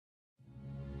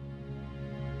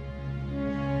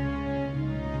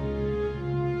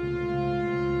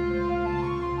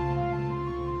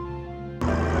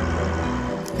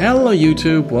Hello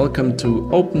YouTube, welcome to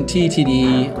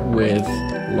OpenTTD with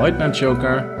Lieutenant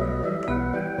Joker.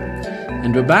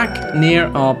 And we're back near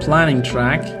our planning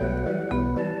track.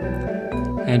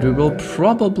 And we will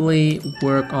probably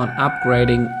work on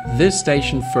upgrading this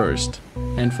station first.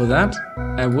 And for that,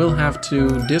 I will have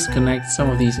to disconnect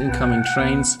some of these incoming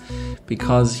trains,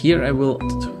 because here I will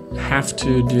have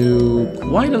to do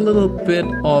quite a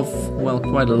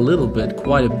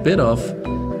bit of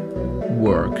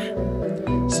work.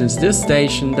 Since this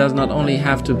station does not only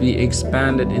have to be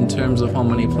expanded in terms of how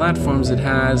many platforms it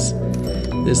has,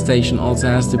 this station also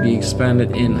has to be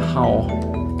expanded in how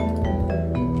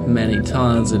many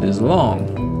tiles it is long.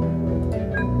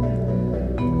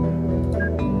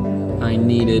 I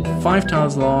needed 5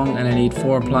 tiles long and I need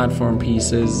 4 platform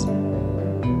pieces.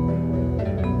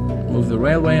 Move the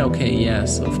railway? Okay,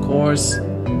 yes, of course,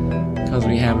 because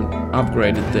we haven't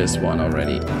upgraded this one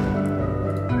already.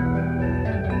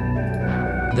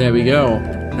 There we go,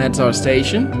 that's our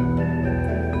station.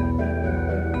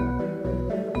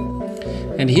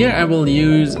 And here I will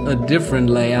use a different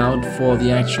layout for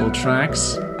the actual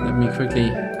tracks. Let me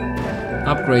quickly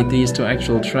upgrade these to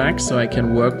actual tracks so I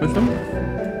can work with them.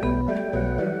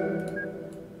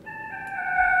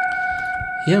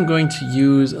 Here I'm going to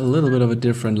use a little bit of a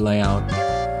different layout.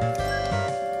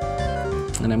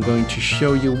 And I'm going to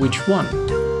show you which one.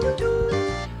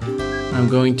 I'm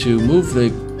going to move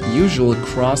the usual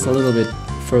cross a little bit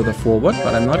further forward,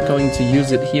 but I'm not going to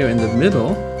use it here in the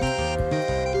middle,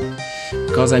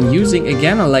 because I'm using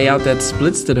again a layout that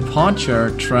splits the departure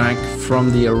track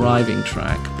from the arriving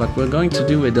track, but we're going to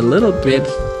do it a little bit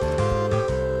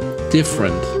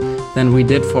different than we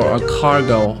did for our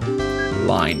cargo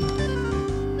line.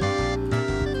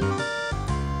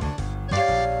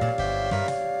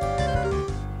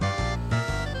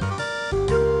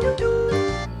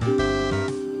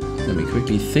 Let me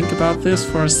quickly think about this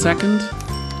for a second.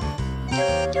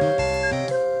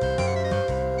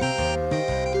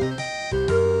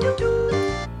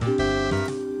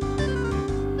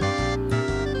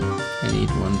 I need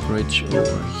one bridge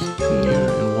over here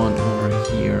and one over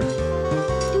here.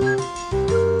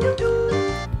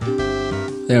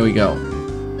 There we go.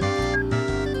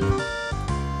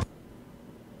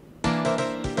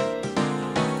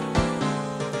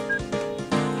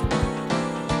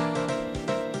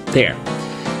 There.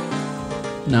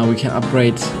 Now we can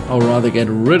upgrade, or rather get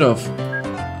rid of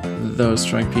those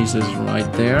track pieces right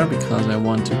there, because I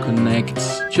want to connect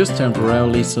just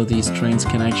temporarily so these trains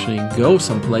can actually go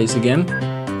someplace again.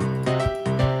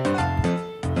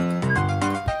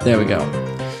 There we go.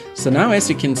 So now, as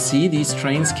you can see, these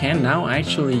trains can now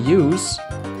actually use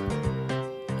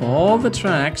all the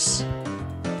tracks.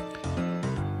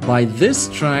 By this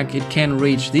track it can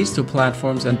reach these 2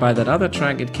 platforms, and by that other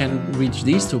track it can reach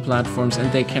these 2 platforms,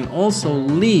 and they can also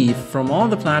leave from all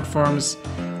the platforms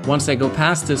once they go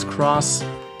past this cross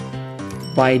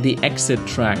by the exit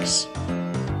tracks.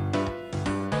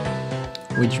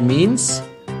 Which means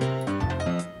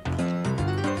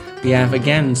we have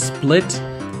again split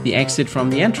the exit from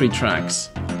the entry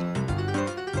tracks.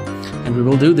 And we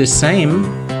will do the same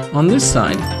on this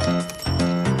side.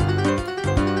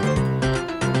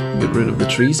 Get rid of the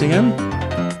trees again.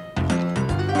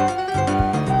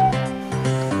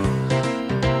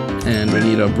 And we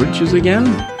need our bridges again.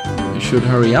 We should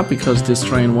hurry up because this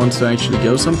train wants to actually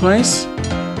go someplace.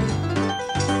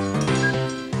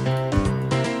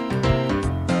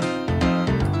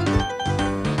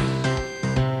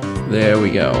 There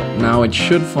we go. Now it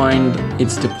should find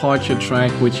its departure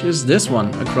track, which is this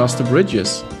one across the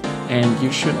bridges. And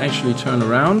you should actually turn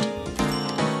around,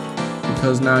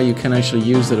 because now you can actually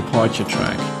use the departure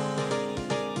track.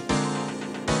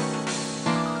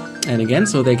 And again,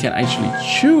 so they can actually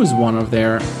choose one of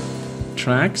their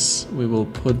tracks, we will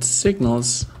put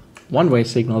signals, one-way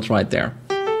signals right there.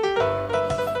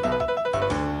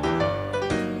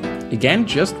 Again,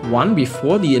 just one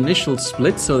before the initial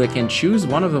split, so they can choose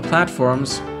one of the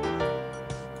platforms.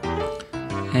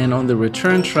 And on the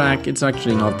return track, it's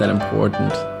actually not that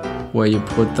important where you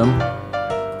put them,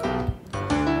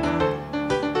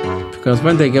 because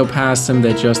when they go past them,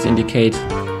 they just indicate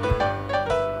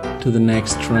to the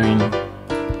next train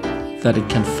that it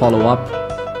can follow up,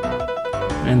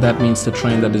 and that means the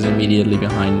train that is immediately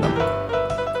behind them.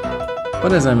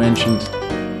 But as I mentioned,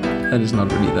 that is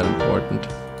not really that important.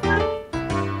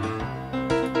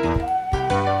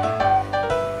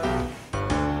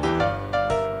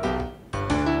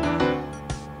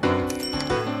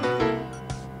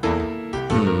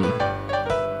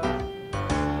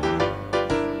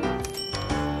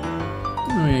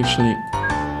 Actually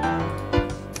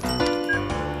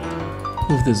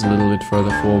move this a little bit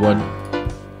further forward.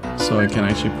 so I can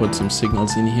actually put some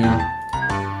signals in here.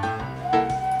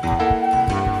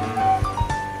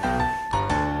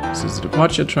 This is the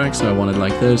departure track, so I want it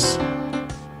like this.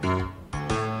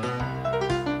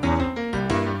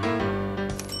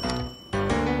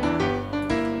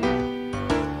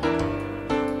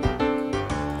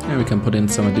 And we can put in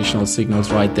some additional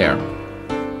signals right there.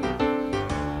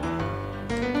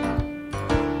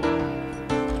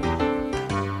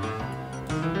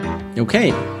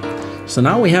 Okay, so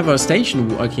now we have our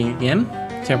station working again,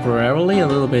 temporarily, a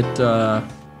little bit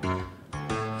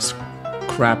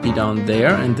scrappy down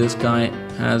there, and this guy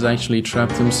has actually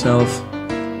trapped himself.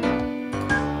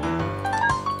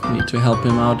 We need to help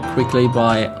him out quickly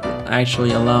by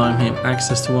actually allowing him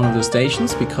access to one of the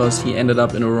stations, because he ended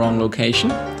up in a wrong location,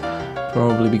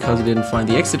 probably because he didn't find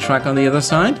the exit track on the other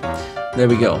side. There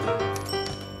we go.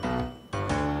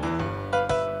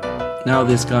 Now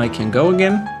this guy can go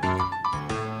again.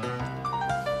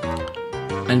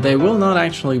 And they will not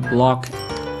actually block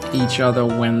each other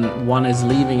when one is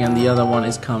leaving and the other one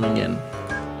is coming in.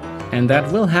 And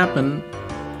that will happen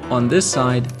on this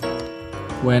side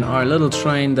when our little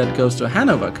train that goes to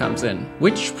Hanover comes in,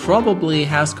 which probably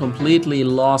has completely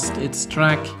lost its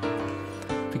track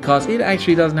because it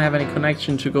actually doesn't have any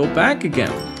connection to go back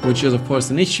again, which is of course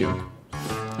an issue.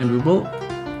 And we will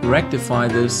rectify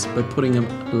this by putting a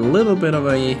little bit of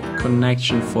a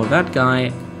connection for that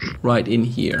guy right in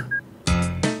here.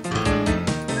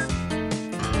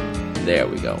 There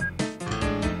we go.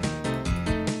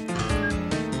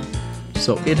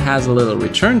 So it has a little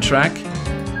return track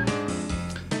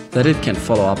that it can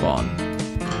follow up on.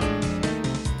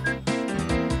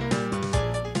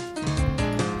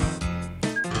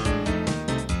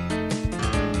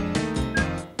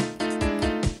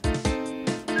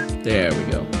 There we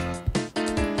go.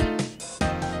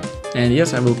 And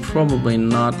yes, I will probably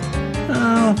not...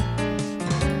 Oh,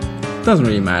 doesn't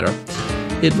really matter.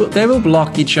 They will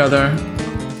block each other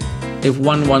if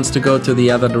one wants to go to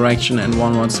the other direction and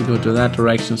one wants to go to that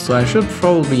direction. So I should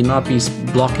probably not be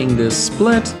blocking this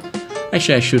split.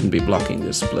 Actually, I shouldn't be blocking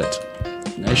this split.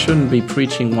 I shouldn't be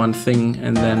preaching one thing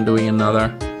and then doing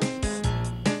another.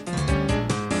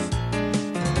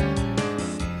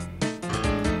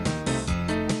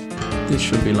 This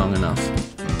should be long enough.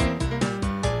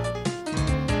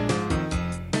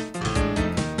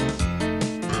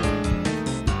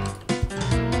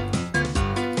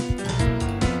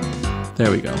 There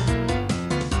we go. I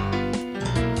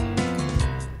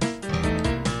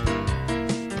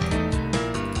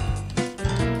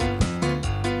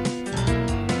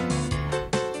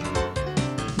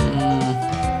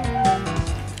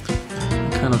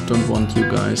kind of don't want you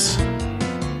guys.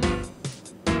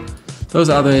 Those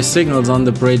are the signals on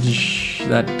the bridge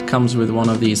that comes with one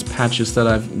of these patches that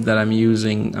I'm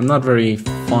using. I'm not very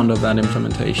fond of that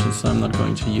implementation, so I'm not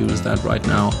going to use that right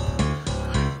now.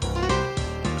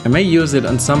 I may use it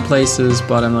in some places,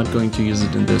 but I'm not going to use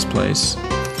it in this place.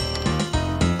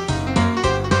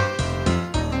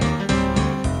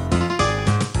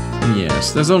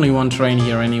 Yes, there's only one train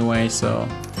here anyway, so...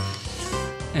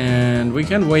 And we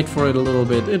can wait for it a little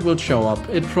bit. It will show up.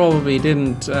 It probably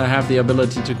didn't have the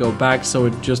ability to go back, so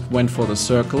it just went for the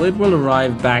circle. It will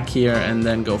arrive back here and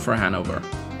then go for Hanover.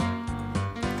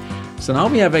 So now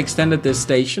we have extended this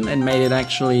station and made it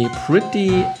actually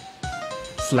pretty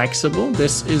flexible.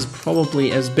 This is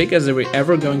probably as big as we're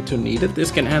ever going to need it.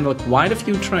 This can handle quite a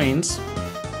few trains.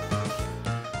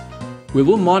 We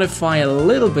will modify a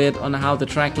little bit on how the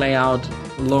track layout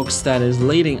looks that is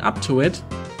leading up to it.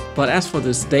 But as for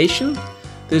this station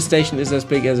is as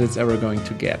big as it's ever going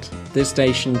to get. This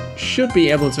station should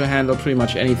be able to handle pretty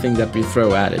much anything that we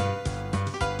throw at it.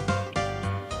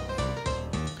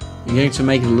 I'm going to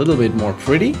make it a little bit more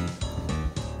pretty.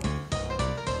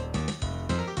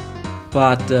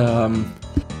 But,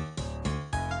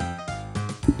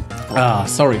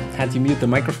 sorry, had to mute the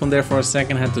microphone there for a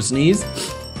second, had to sneeze.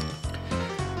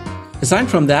 Aside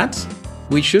from that,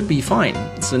 we should be fine.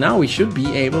 So now we should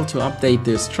be able to update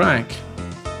this track.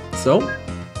 So,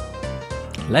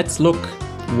 let's look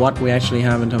what we actually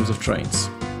have in terms of trains.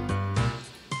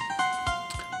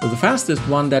 So the fastest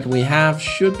one that we have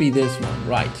should be this one,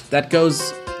 right? That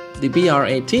goes, the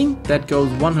BR18, that goes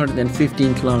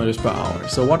 115 kilometers per hour.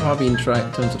 So what are we in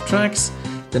terms of tracks?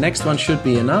 The next one should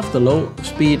be enough. The low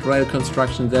speed rail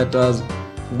construction that does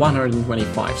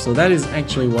 125. So that is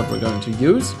actually what we're going to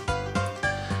use.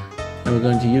 And we're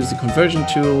going to use the conversion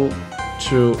tool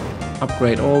to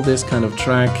upgrade all this kind of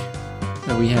track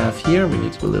that we have here. We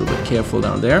need to be a little bit careful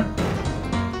down there.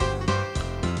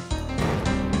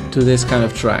 To this kind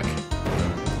of track.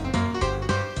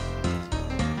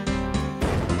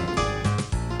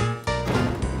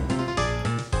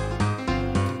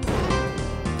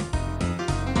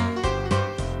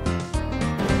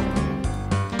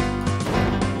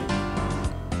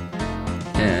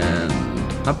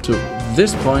 up to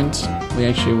this point, we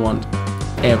actually want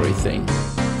everything.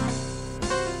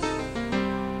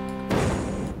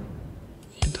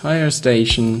 The entire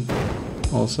station,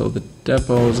 also the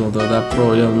depots, although that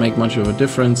probably doesn't make much of a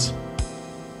difference.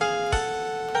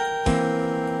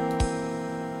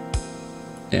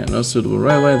 Yeah, no suitable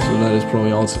railway, so that is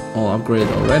probably also all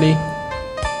upgraded already.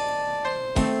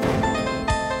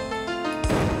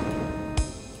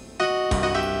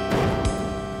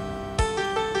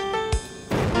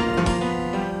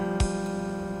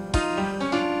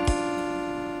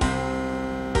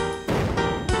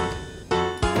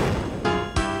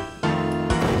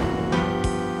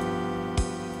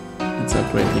 Let's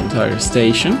upgrade the entire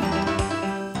station.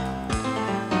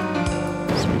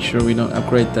 Sure we don't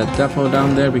upgrade that depot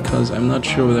down there, because I'm not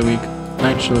sure whether we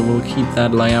actually will keep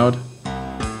that layout.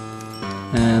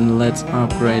 And let's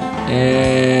upgrade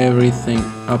everything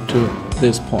up to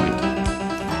this point.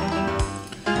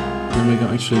 And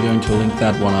we're actually going to link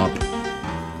that one up.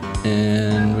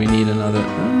 And we need another...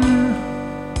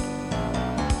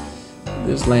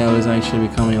 this layout is actually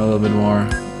becoming a little bit more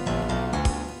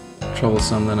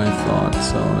troublesome than I thought,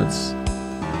 so let's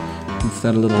move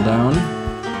that a little down.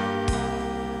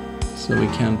 So we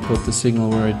can put the signal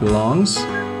where it belongs,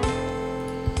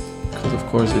 because of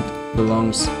course it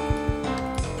belongs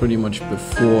pretty much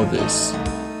before this.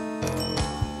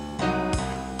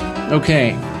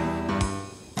 Okay,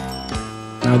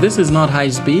 now this is not high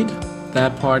speed.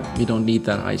 That part, you don't need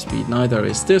that high speed. Neither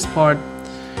is this part.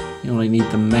 You only need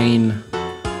the main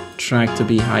track to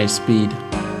be high speed.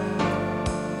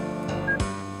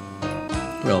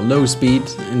 Well, low speed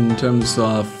in terms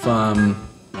of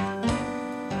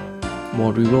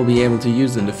what we will be able to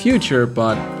use in the future,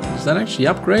 but is that actually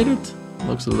upgraded?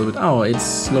 Looks a little bit... oh,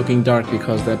 it's looking dark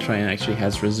because that train actually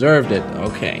has reserved it.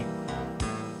 Okay.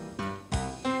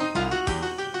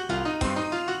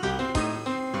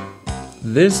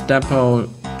 This depot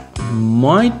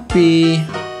might be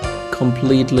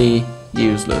completely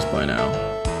useless by now.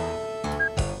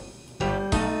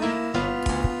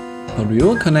 But we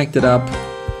will connect it up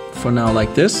for now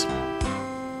like this.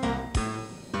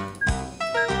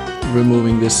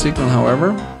 Removing this signal,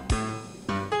 however.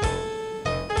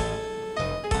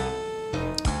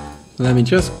 Let me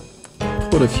just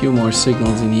put a few more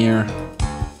signals in here,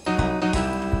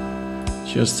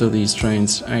 just so these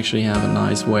trains actually have a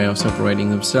nice way of separating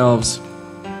themselves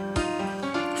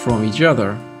from each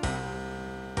other.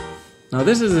 Now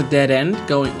this is a dead end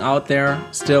going out there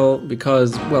still,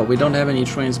 because, well, we don't have any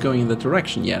trains going in that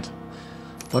direction yet.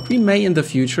 But we may in the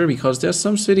future, because there's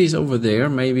some cities over there,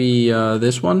 maybe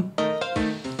this one.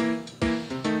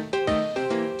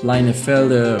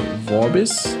 Leinefelde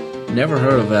Vorbis. Never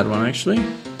heard of that one actually.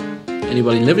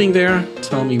 Anybody living there?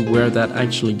 Tell me where that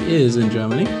actually is in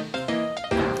Germany.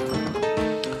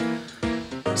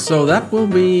 So that will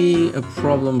be a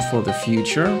problem for the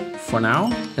future for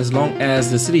now, as long as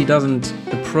the city doesn't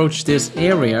approach this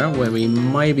area where we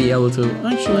might be able to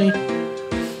actually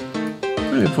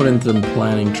maybe put in some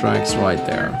planning tracks right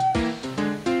there.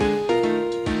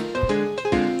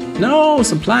 No,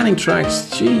 some planning tracks.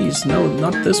 Jeez, no,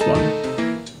 not this one.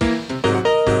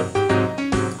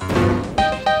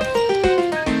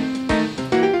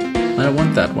 I don't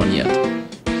want that one yet.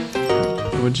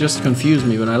 It would just confuse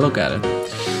me when I look at it.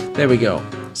 There we go.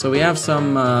 So we have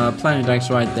some planning tracks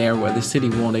right there where the city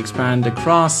won't expand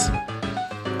across.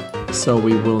 So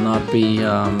we will not be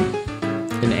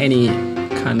in any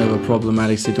kind of a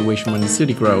problematic situation when the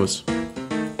city grows.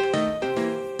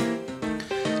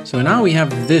 So now we have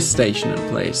this station in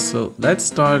place. So let's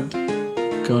start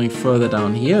going further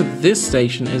down here. This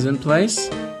station is in place.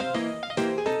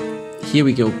 Here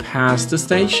we go past the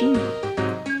station.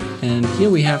 And here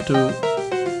we have to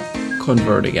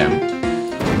convert again.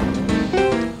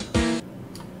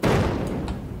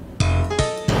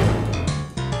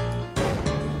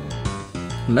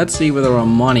 Let's see whether our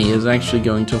money is actually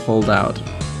going to hold out.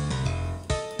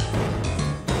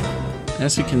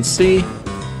 As you can see,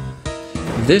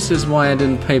 this is why I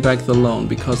didn't pay back the loan,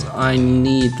 because I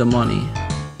need the money.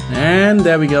 And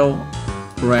there we go,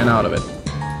 ran out of it.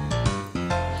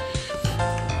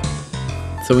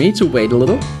 So we need to wait a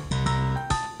little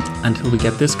until we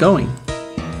get this going.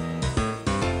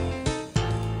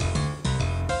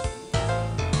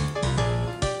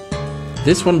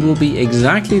 This one will be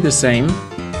exactly the same,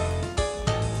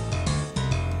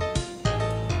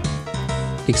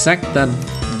 except that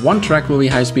one track will be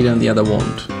high speed and the other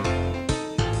won't.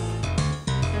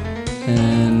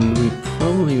 And we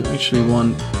probably actually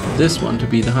want this one to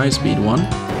be the high speed one,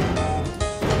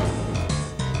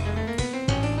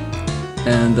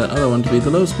 and the other one to be the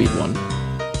low speed one.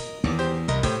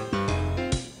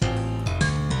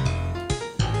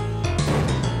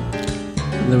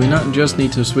 And then we not just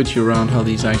need to switch around how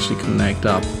these actually connect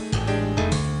up.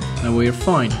 And we're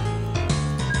fine.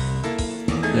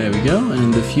 There we go. And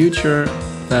in the future,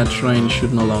 that train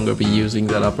should no longer be using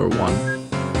that upper one.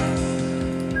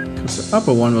 Because the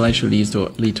upper one will actually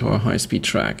lead to a high-speed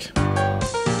track.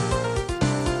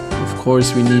 Of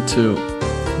course, we need to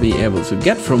be able to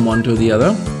get from one to the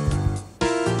other.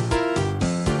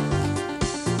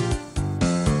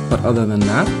 But other than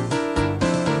that,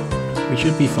 we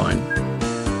should be fine.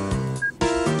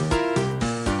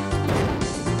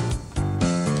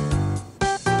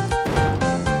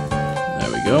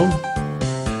 There we go.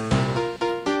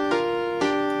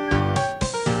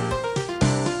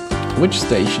 Which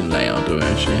station layout do we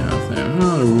actually have there?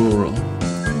 Oh, the rural.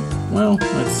 Well,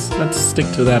 let's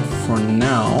stick to that for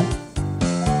now.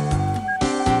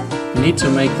 We need to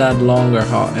make that longer,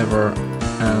 however,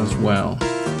 as well.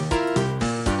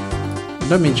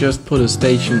 Let me just put a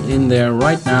station in there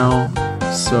right now,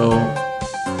 so...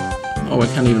 Oh, I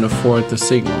can't even afford the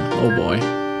signal. Oh boy.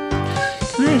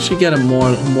 Can I actually get a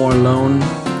more loan?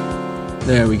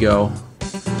 There we go.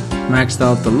 Maxed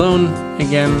out the loan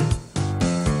again.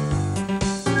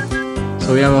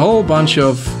 So we have a whole bunch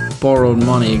of borrowed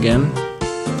money again.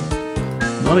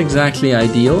 Not exactly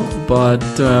ideal, but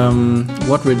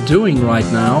what we're doing right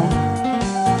now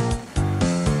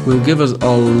will give us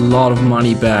a lot of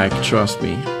money back, trust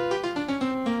me.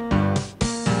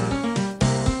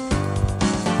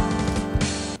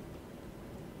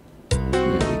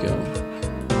 There we go.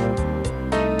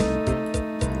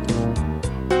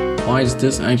 Why is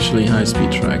this actually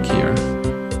high-speed track here?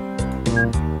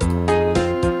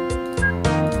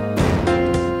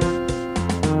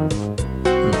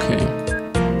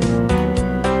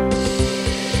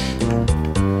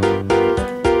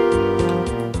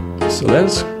 So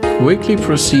let's quickly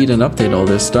proceed and update all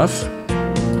this stuff.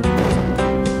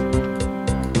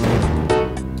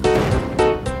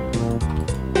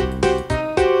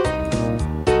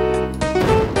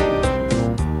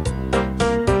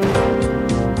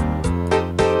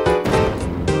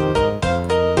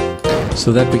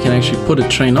 So that we can actually put a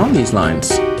train on these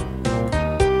lines.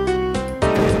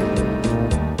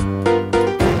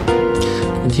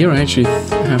 And here I actually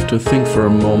have to think for a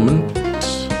moment.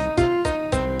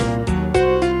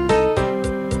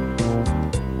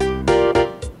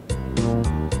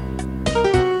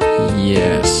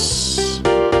 Yes.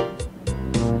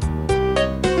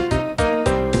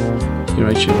 Here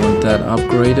I should want that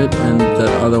upgraded and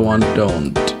that other one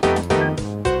don't.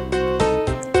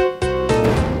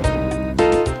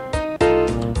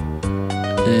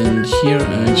 And here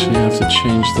I actually have to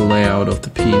change the layout of the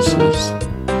pieces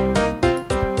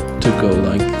to go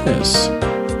like this.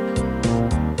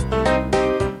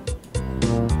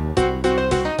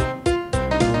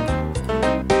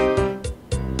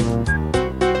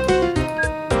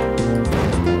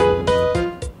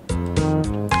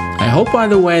 I hope, by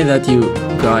the way, that you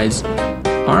guys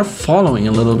are following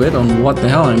a little bit on what the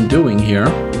hell I'm doing here.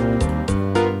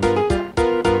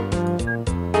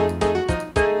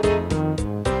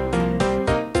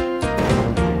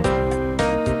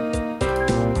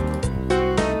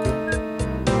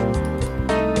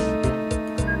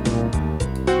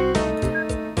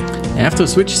 I have to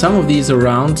switch some of these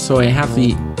around so I have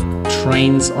the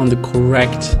trains on the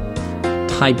correct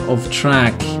type of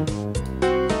track.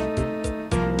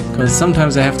 Because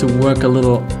sometimes I have to work a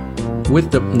little with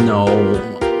the... No,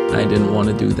 I didn't want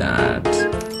to do that.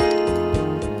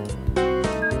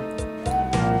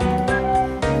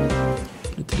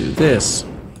 Let's do this.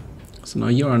 So now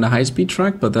you're on the high-speed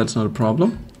track, but that's not a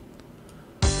problem.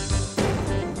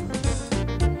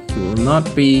 You will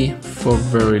not be for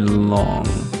very long.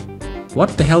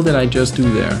 What the hell did I just do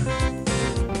there?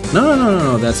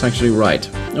 No, that's actually right.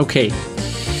 Okay.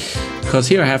 Because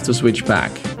here I have to switch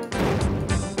back.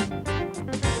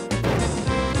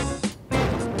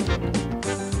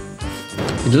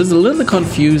 It is a little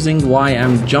confusing why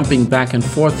I'm jumping back and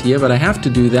forth here, but I have to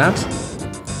do that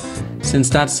since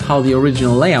that's how the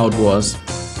original layout was.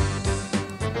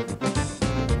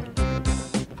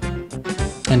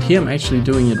 And here I'm actually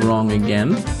doing it wrong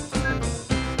again.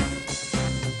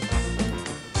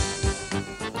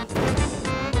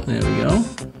 There we go.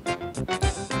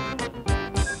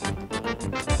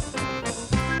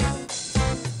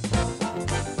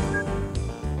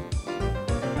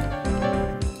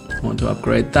 Want to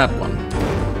upgrade that one.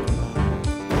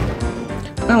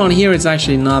 Well, on here it's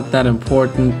actually not that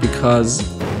important because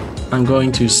I'm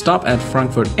going to stop at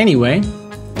Frankfurt anyway.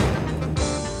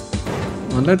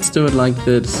 Well, let's do it like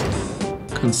this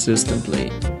consistently.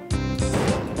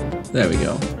 There we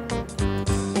go.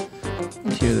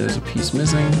 And here there's a piece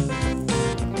missing.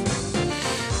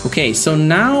 Okay, so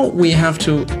now we have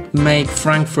to make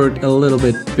Frankfurt a little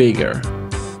bit bigger.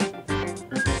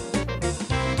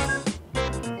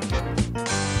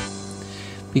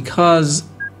 Because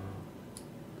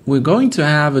we're going to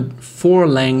have a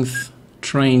 4-length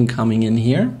train coming in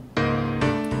here.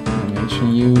 I'm going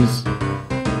to use the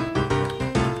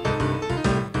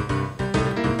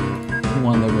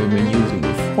one that we were using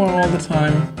before all the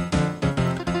time.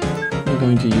 We're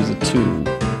going to use a 2.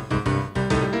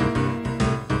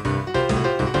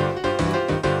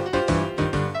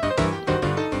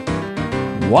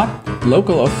 What?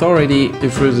 Local authority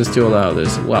refuses to allow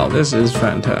this. Well, this is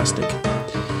fantastic.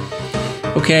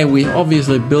 Okay, we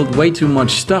obviously built way too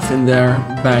much stuff in their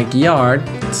backyard,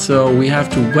 so we have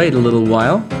to wait a little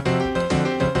while.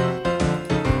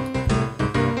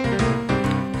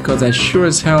 Because I sure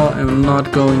as hell am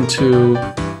not going to...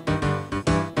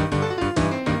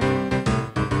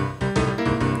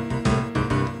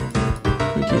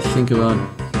 What do you think about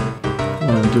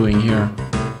what I'm doing here?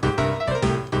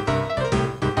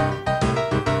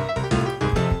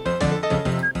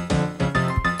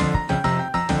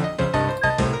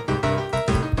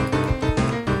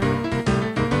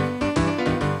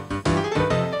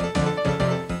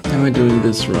 Am I doing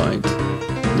this right?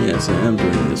 Yes, I am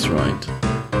doing this right.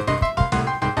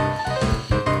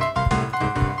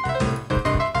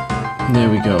 There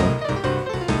we go.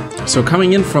 So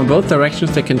coming in from both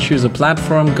directions, they can choose a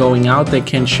platform. Going out, they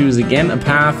can choose again a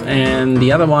path, and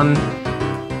the other one,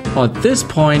 at this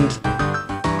point,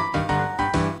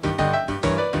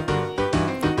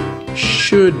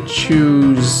 should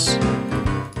choose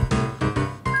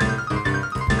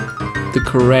the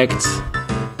correct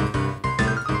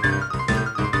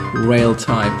rail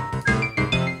type.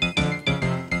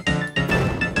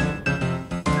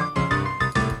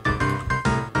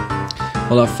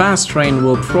 Well, our fast train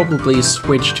will probably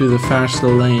switch to the faster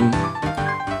lane.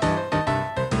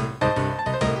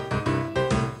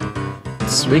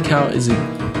 Zwickau is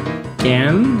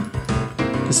again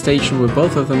the station where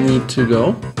both of them need to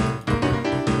go.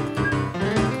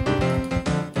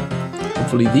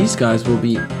 Hopefully these guys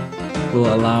will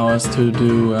allow us to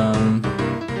do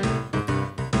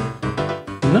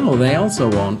no, they also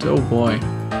won't. Oh boy.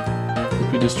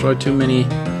 Did we destroy too many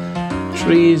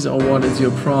trees, or what is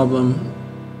your problem?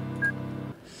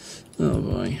 Oh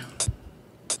boy.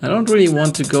 I don't really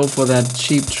want to go for that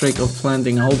cheap trick of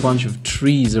planting a whole bunch of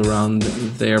trees around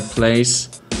their place,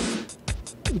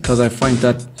 because I find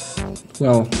that,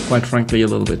 well, quite frankly, a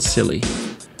little bit silly.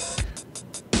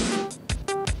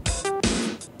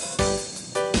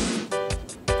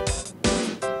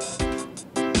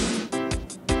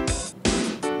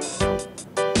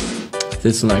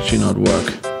 This will actually not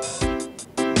work.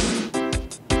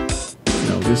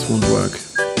 No, this won't work.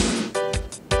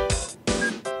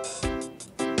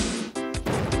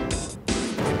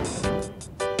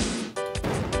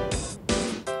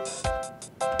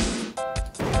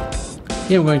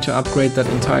 Here I'm going to upgrade that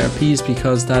entire piece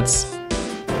because that's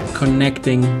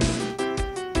connecting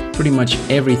pretty much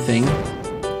everything.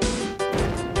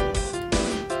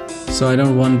 So I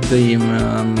don't want the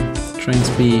trains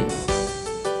be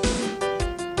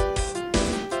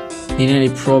in any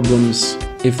problems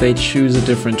if they choose a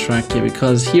different track here,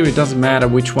 because here it doesn't matter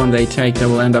which one they take, they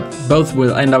will end up, both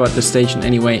will end up at the station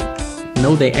anyway.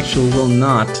 No, they actually will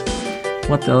not.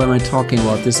 What the hell am I talking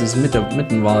about? This is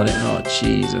Mittenwald. Oh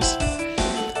Jesus.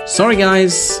 Sorry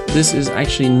guys, this is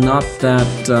actually not that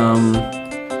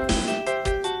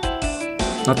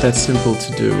simple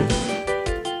to do.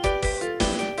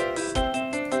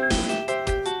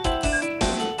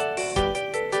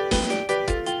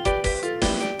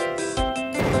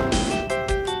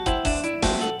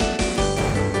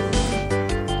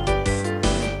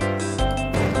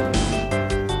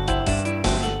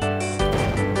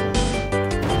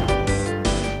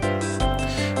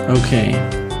 Okay.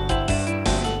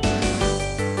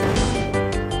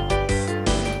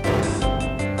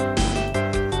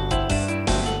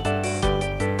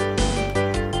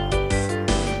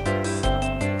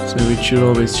 So we should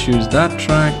always choose that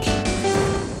track.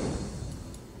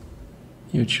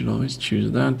 You should always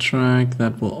choose that track.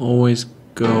 That will always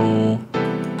go.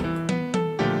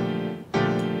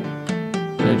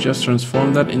 Did I just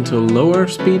transform that into a lower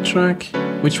speed track?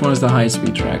 Which one is the high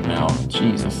speed track now?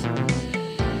 Jesus.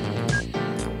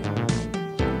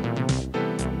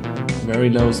 Very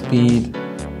low speed,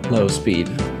 low speed.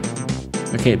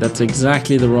 Okay, that's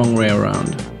exactly the wrong way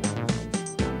around.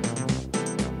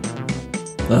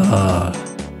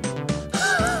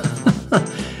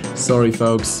 Sorry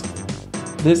folks,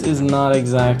 this is not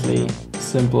exactly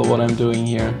simple what I'm doing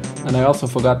here. And I also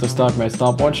forgot to start my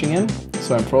stopwatch again,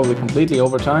 so I'm probably completely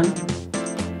over time.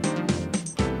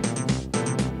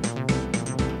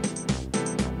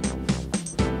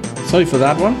 Sorry for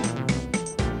that one,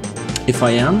 if I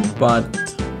am, but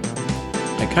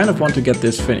I kind of want to get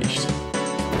this finished.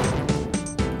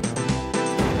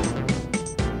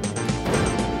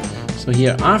 So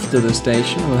here after the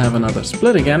station we'll have another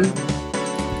split again.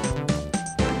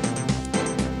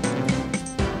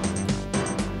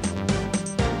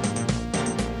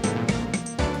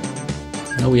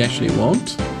 No, we actually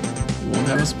won't. We won't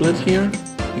have a split here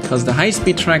because the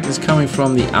high-speed track is coming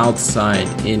from the outside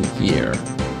in here.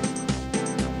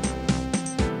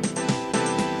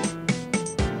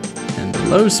 And the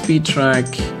low-speed track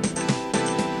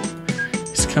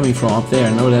is coming from up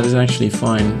there. No, that is actually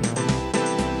fine.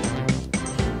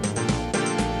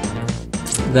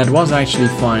 That was actually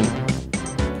fine.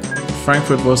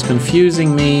 Frankfurt was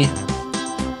confusing me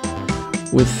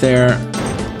with their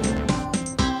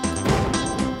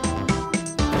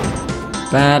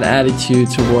bad attitude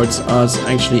towards us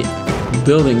actually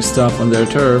building stuff on their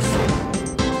turf.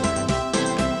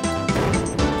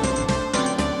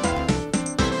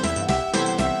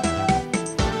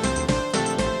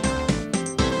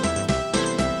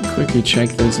 Quickly check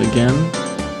this again.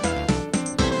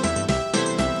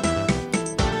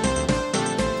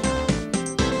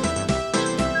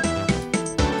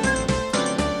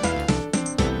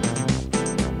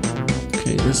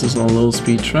 Okay, this is a low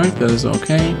speed track, that is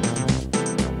okay.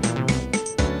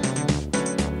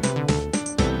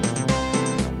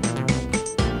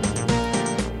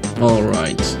 All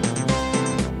right.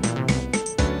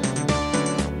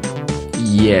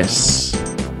 Yes.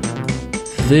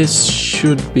 This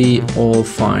should be all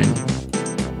fine.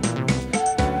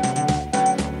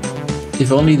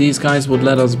 If only these guys would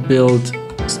let us build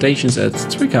stations at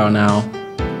Zwickau now.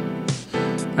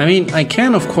 I mean, I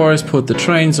can of course put the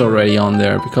trains already on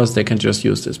there because they can just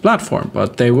use this platform,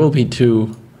 but they will be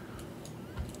too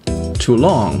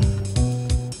long.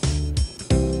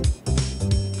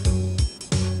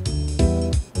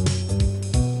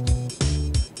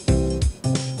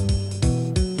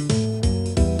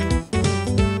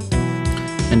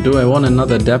 And do I want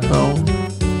another depot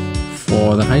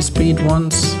for the high-speed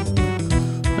ones?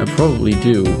 I probably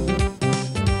do.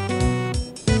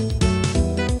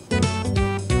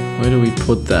 Where do we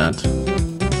put that?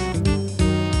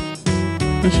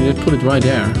 Actually, let's put it right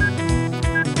there.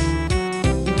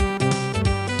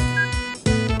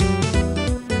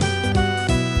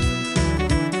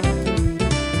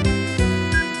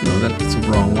 No, that's the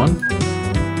wrong one.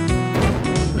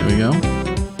 There we go.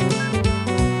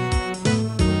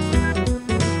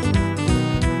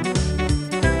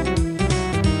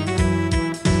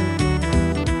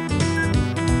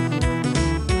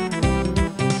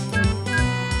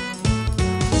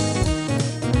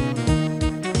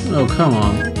 Oh, come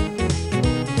on.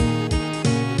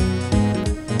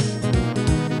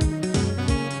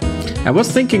 I was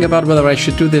thinking about whether I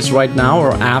should do this right now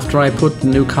or after I put the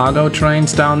new cargo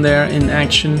trains down there in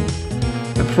action.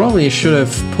 I probably should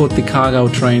have put the cargo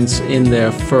trains in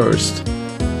there first.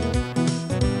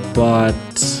 But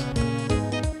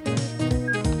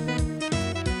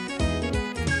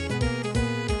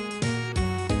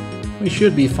we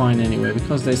should be fine anyway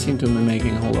because they seem to be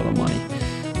making a whole lot of money.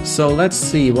 So let's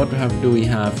see, what do we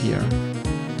have here?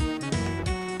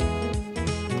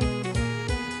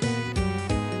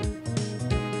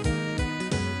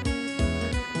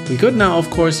 We could now of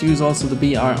course use also the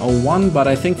BR01, but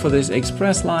I think for this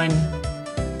express line,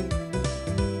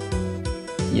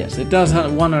 yes, it does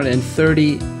have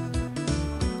 130.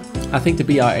 I think the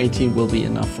BR18 will be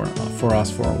enough for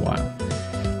us for a while.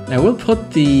 Now we'll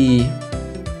put the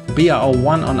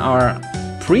BR01 on our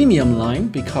premium line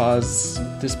because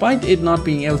despite it not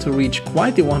being able to reach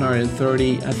quite the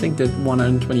 130, I think that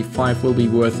 125 will be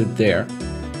worth it there.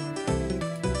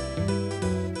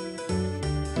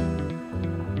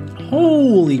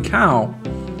 Holy cow!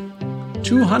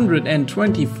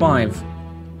 225.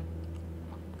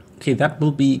 Okay, that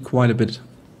will be quite a bit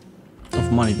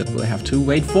of money that we'll have to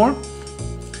wait for.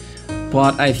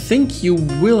 But I think you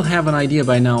will have an idea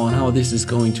by now on how this is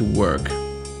going to work.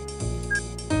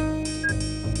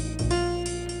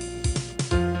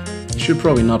 Should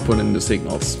probably not put in the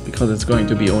signals because it's going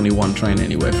to be only one train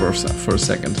anyway for a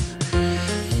second.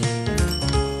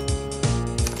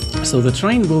 So the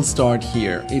train will start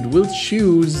here. It will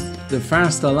choose the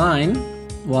faster line,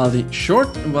 while the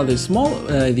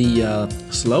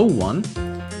slow one,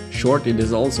 short it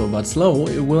is also, but slow,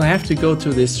 it will have to go to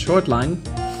this short line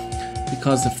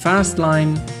because the fast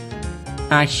line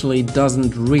actually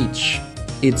doesn't reach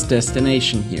its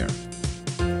destination here.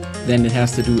 Then it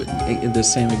has to do the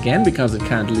same again because it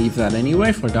can't leave that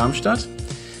anyway for Darmstadt.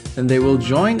 Then they will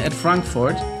join at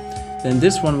Frankfurt then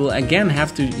this one will again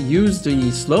have to use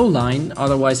the slow line,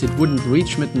 otherwise it wouldn't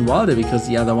reach Mittenwalde because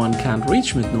the other one can't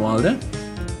reach Mittenwalde.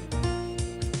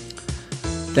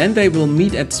 Then they will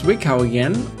meet at Zwickau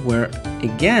again, where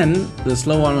again the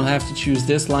slow one will have to choose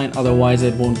this line, otherwise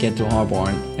it won't get to Harbour,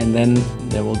 and then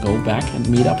they will go back and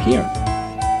meet up here.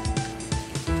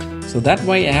 So that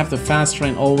way I have the fast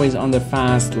train always on the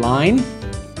fast line,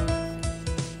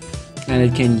 and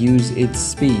it can use its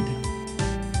speed.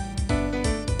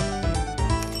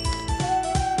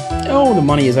 Oh, the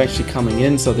money is actually coming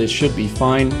in, so this should be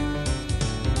fine.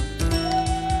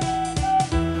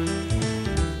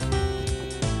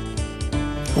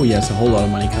 Oh yes, a whole lot of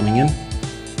money coming in.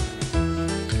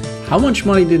 How much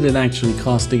money did it actually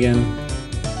cost again?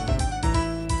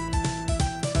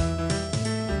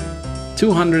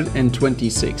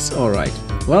 226. All right.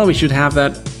 Well, we should have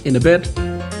that in a bit.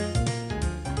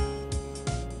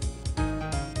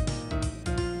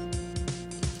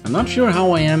 I'm not sure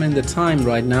how I am in the time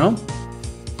right now.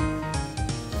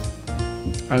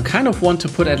 I kind of want to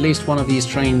put at least one of these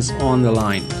trains on the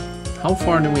line. How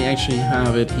far do we actually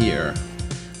have it here?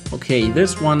 Okay,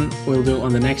 this one we'll do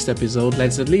on the next episode.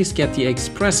 Let's at least get the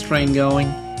express train going.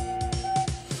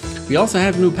 We also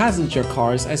have new passenger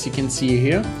cars, as you can see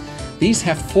here. These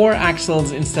have 4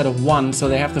 axles instead of 1, so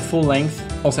they have the full length.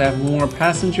 Also have more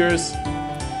passengers.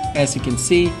 As you can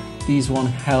see, these one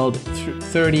held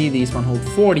 30, these one hold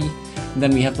 40. And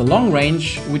then we have the long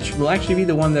range, which will actually be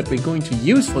the one that we're going to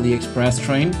use for the express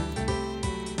train.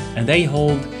 And they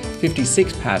hold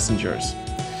 56 passengers.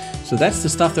 So that's the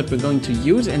stuff that we're going to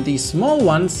use, and these small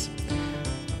ones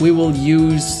we will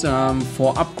use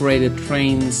for upgraded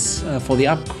trains, for the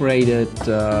upgraded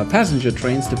passenger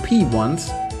trains, the P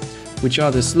ones, which are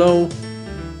the slow,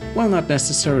 well, not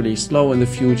necessarily slow in the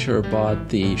future, but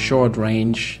the short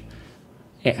range,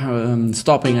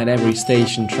 stopping at every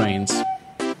station trains.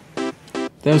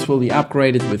 Those will be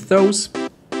upgraded with those.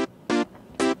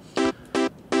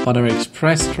 But our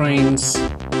express trains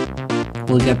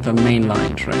will get the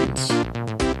mainline trains.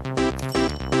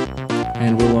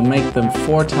 And we will make them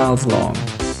 4 tiles long.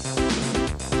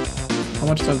 How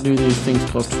much do these things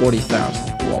cost?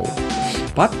 40,000. Whoa.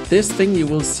 But this thing, you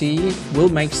will see, will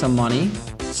make some money,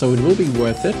 so it will be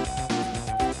worth it.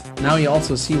 Now you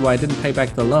also see why I didn't pay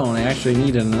back the loan. I actually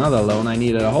needed another loan. I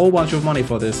needed a whole bunch of money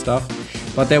for this stuff.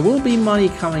 But there will be money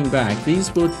coming back.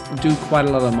 These will do quite a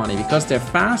lot of money because they're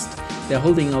fast, they're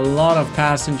holding a lot of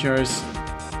passengers.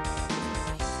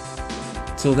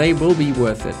 So they will be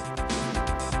worth it.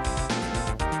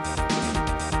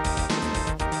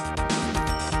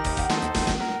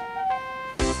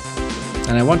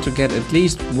 And I want to get at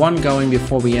least one going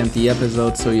before we end the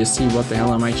episode, so you see what the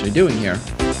hell I'm actually doing here.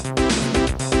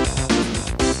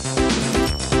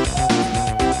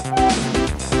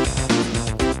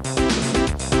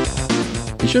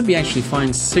 We should be actually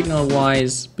fine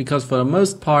signal-wise, because for the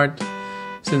most part,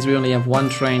 since we only have one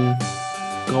train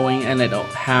going and it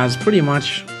has pretty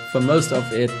much for most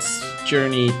of its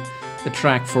journey the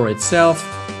track for itself,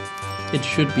 it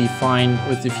should be fine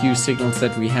with the few signals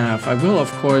that we have. I will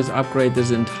of course upgrade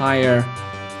this entire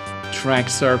track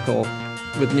circle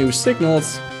with new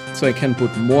signals so I can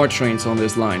put more trains on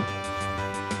this line.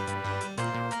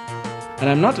 And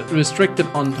I'm not restricted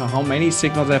on how many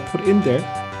signals I put in there,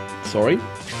 sorry,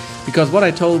 because what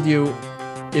I told you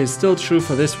is still true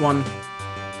for this one.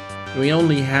 We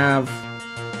only have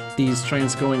these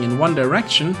trains going in one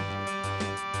direction.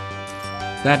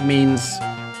 That means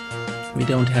we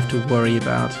don't have to worry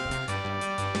about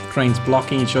trains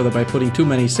blocking each other by putting too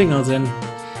many signals in.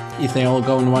 If they all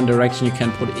go in one direction, you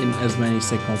can put in as many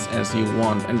signals as you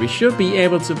want. And we should be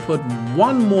able to put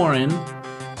one more in.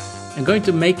 I'm going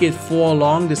to make it 4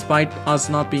 long, despite us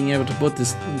not being able to put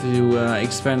this to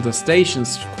expand the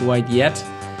stations quite yet.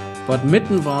 But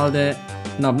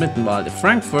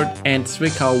Frankfurt and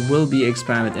Zwickau will be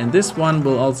expanded, and this one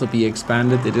will also be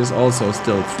expanded. It is also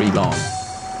still 3 long.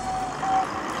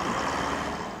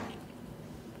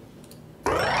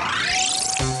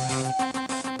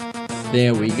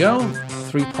 There we go,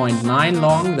 3.9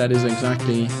 long, that is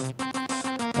exactly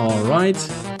alright.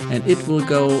 And it will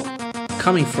go,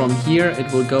 coming from here, it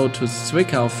will go to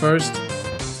Zwickau first.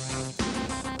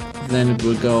 Then it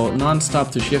will go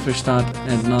non-stop to Schifferstadt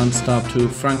and non-stop to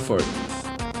Frankfurt.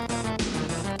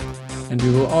 And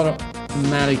we will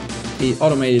automate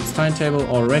its timetable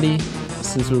already,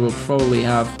 since we will probably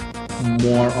have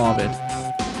more of it.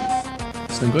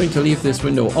 So I'm going to leave this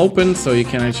window open so you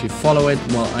can actually follow it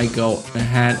while I go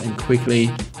ahead and quickly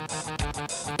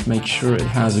make sure it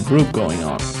has a group going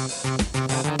on.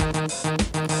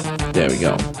 There we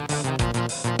go.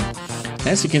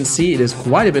 As you can see, it is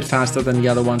quite a bit faster than the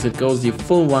other ones. It goes the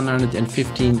full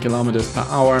 115 kilometers per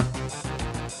hour.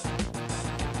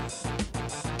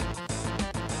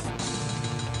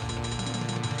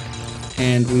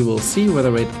 And we will see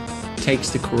whether it takes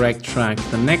the correct track.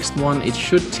 The next one, it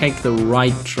should take the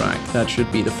right track. That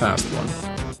should be the fast one.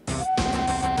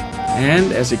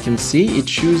 And as you can see, it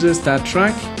chooses that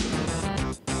track.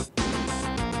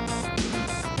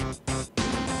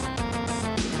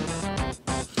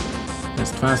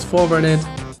 Let's fast forward it.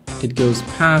 It goes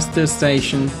past this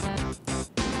station.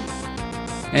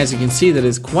 As you can see, that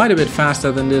is quite a bit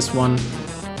faster than this one.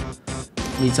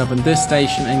 Meets up in this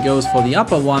station and goes for the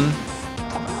upper one.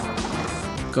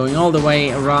 Going all the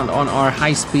way around on our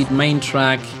high-speed main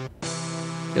track.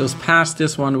 Goes past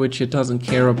this one, which it doesn't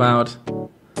care about.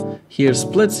 Here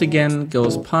splits again,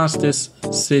 goes past this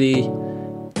city,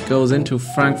 goes into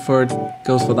Frankfurt,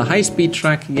 goes for the high-speed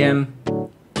track again.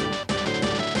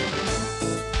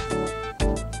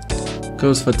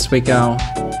 Goes for Zwickau.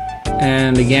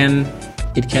 And again,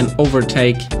 it can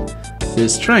overtake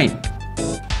this train.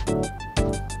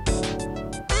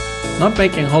 Not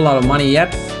making a whole lot of money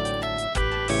yet.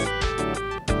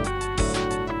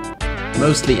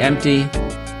 Mostly empty.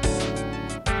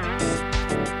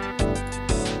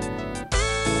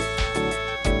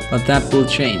 But that will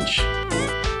change.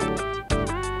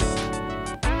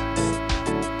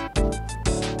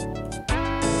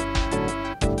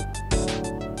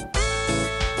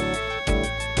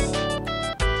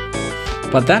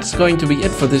 But that's going to be it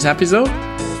for this episode.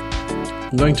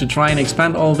 I'm going to try and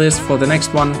expand all this for the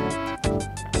next one.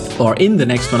 Or in the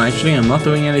next one actually. I'm not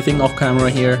doing anything off camera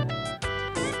here.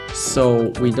 So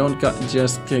we don't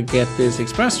just get this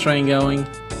express train going.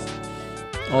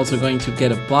 Also going to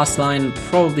get a bus line,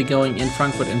 probably going in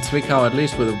Frankfurt and Zwickau, at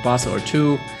least with a bus or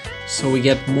two. So we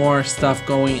get more stuff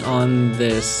going on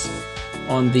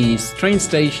these train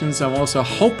stations. I'm also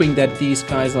hoping that these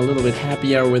guys are a little bit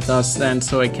happier with us then,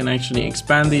 so I can actually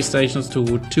expand these stations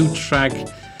to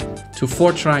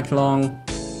 4 track long,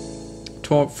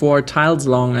 4 tiles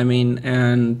long, I mean,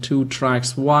 and 2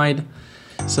 tracks wide.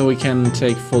 So we can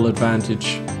take full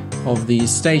advantage of these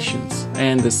stations.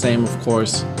 And the same, of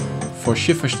course, for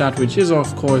Schifferstadt, which is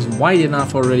of course wide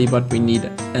enough already, but we need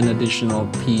an additional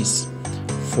piece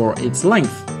for its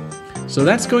length. So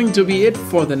that's going to be it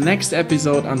for the next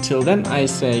episode. Until then, I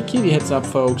say keep your heads up,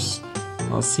 folks.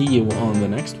 I'll see you on the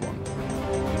next one.